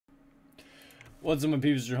What's up, my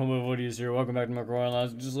peeps? Your homie Woody is here. Welcome back to my Royal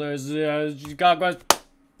Lounge. Just conquest.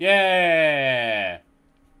 Yeah!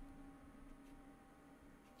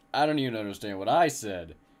 I don't even understand what I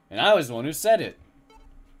said. And I was the one who said it.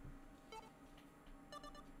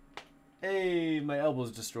 Hey, my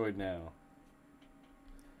elbow's destroyed now.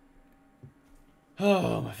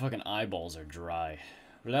 Oh, my fucking eyeballs are dry.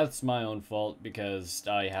 But that's my own fault because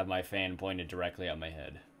I have my fan pointed directly at my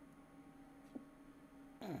head.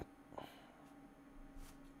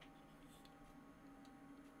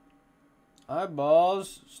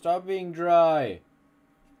 Eyeballs, stop being dry.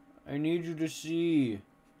 I need you to see.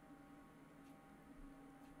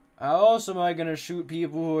 How else am I gonna shoot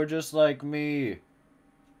people who are just like me?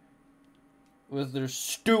 With their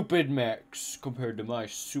stupid mechs compared to my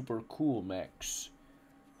super cool mechs.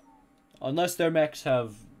 Unless their mechs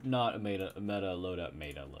have not a meta loadout.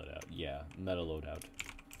 Yeah, meta loadout.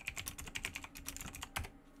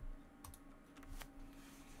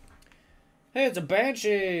 Hey, it's a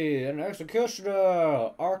Banshee! An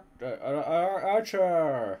Executioner! Archer!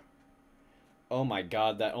 Oh my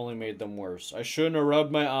god, that only made them worse. I shouldn't have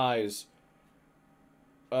rubbed my eyes.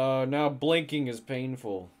 Now blinking is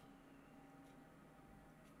painful.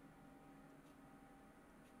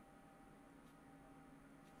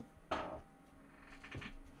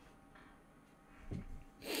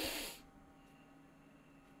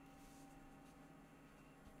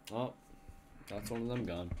 Oh, that's one of them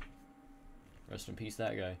gone. Rest in peace,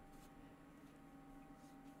 that guy.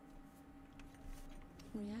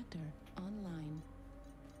 Reactor online.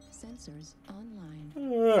 Sensors online.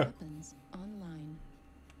 Weapons online.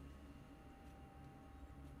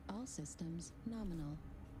 All systems nominal.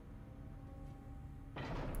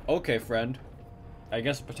 Okay, friend. I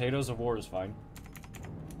guess potatoes of war is fine.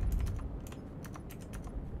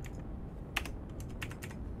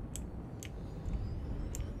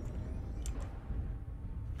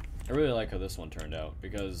 I really like how this one turned out,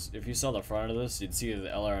 because if you saw the front of this, you'd see that the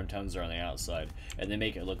LRM-10s are on the outside, and they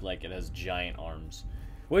make it look like it has giant arms.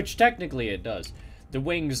 Which, technically, it does. The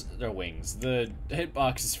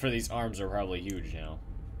hitboxes for these arms are probably huge, you know.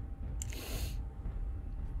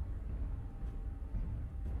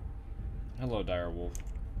 Hello, Direwolf.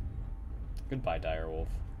 Goodbye, Direwolf.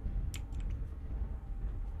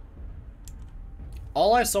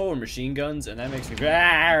 All I saw were machine guns, and that makes me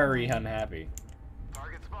very unhappy.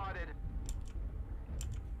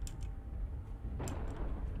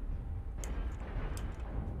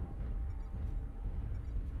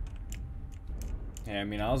 Yeah, I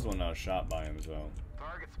mean, I was the one that was shot by him, so.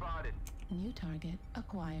 Target spotted. New target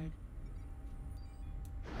acquired.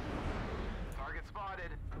 Target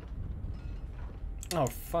spotted. Oh,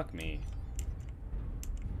 fuck me.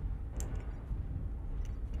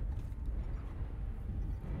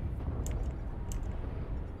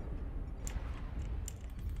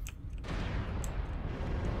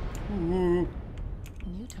 Ooh.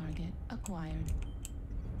 New target acquired.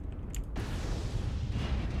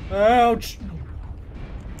 Ouch!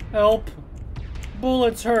 Help!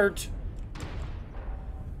 Bullets hurt!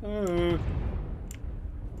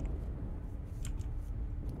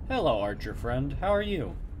 Hello, Archer friend. How are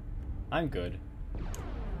you? I'm good.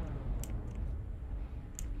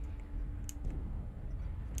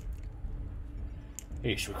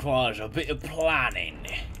 This requires a bit of planning.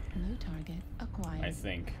 New target acquired. I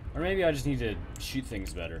think. Or maybe I just need to shoot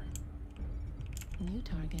things better. New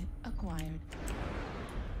target acquired.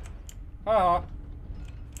 Ah.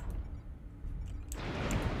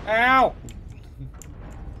 Ow!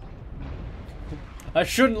 I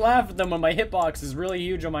shouldn't laugh at them when my hitbox is really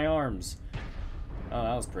huge on my arms. Oh,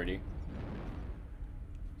 that was pretty.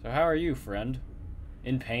 So how are you, friend?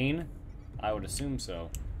 In pain? I would assume so.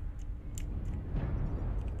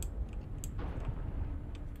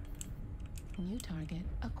 New target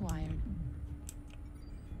acquired.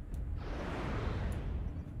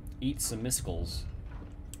 Eat some miscals.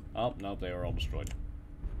 Oh, nope, they were all destroyed.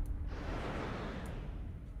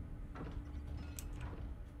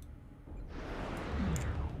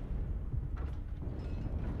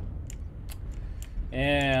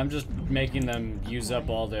 Yeah, I'm just making them use up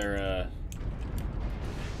all their,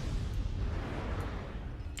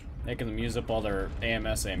 making them use up all their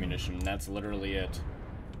AMS ammunition. That's literally it.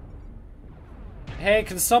 Hey,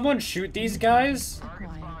 can someone shoot these guys?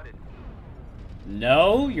 Acquired.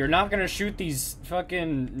 No? You're not gonna shoot these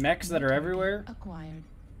fucking mechs that are everywhere? Acquired.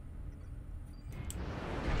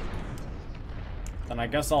 Then I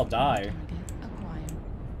guess I'll die. Target acquired.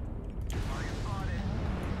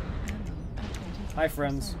 Hi,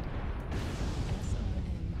 friends.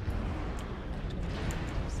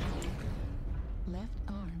 Left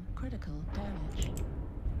arm critical damage.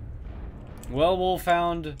 Well, Wolf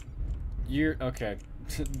found... You're... Okay.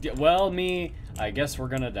 Well, me... I guess we're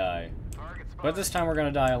gonna die. Target spotted. But this time we're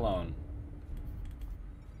gonna die alone.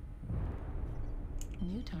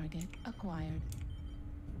 New target acquired.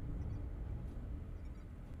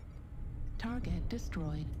 Target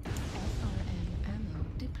destroyed. SRM ammo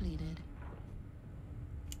depleted.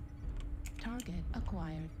 Target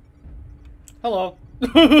acquired. Hello.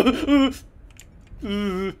 I'm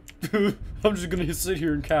just gonna sit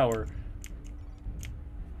here and cower.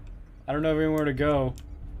 I don't have anywhere to go.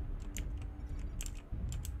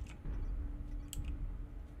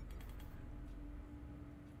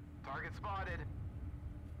 Target spotted.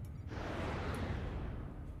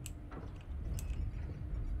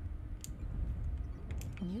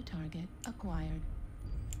 New target acquired.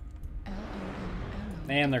 LOM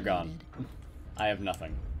ammo And they're gone. depleted. I have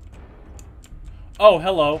nothing. Oh,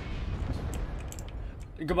 hello.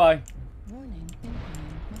 Goodbye. Warning,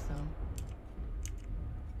 incoming missile.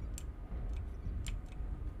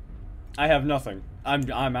 I have nothing. I'm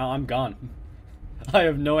out. I'm gone. I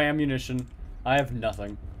have no ammunition. I have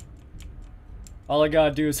nothing. All I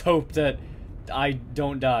gotta do is hope that I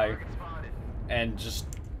don't die Target spotted. and just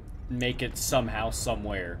make it somehow,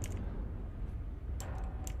 somewhere.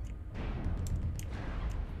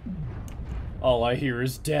 All I hear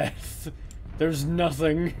is death. There's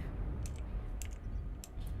nothing.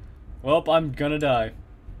 Well, I'm gonna die.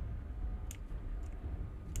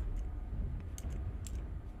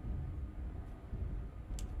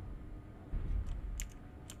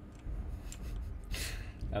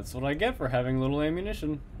 That's what I get for having little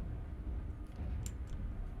ammunition.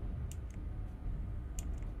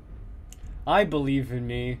 I believe in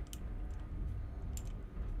me.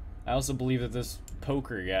 I also believe that this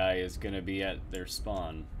poker guy is gonna be at their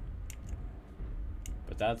spawn.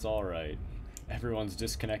 But that's alright. Everyone's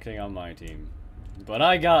disconnecting on my team. But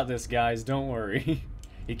I got this, guys, don't worry.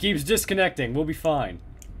 He keeps disconnecting, we'll be fine.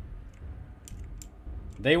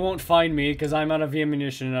 They won't find me because I'm out of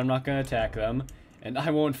ammunition and I'm not gonna attack them. And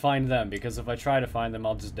I won't find them because if I try to find them,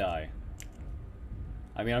 I'll just die.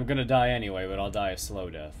 I mean, I'm gonna die anyway, but I'll die a slow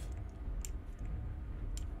death.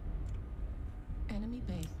 Enemy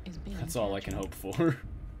base is being That's all I can hope for.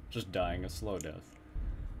 Just dying a slow death.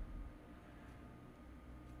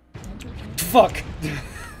 Fuck!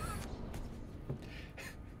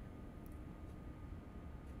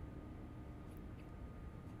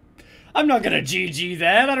 I'm not gonna GG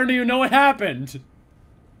that, I don't even know what happened!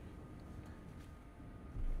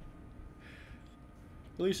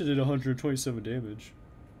 At least I did 127 damage.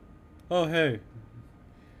 Oh hey.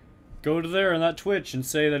 Go to there on that Twitch and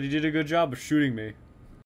say that he did a good job of shooting me.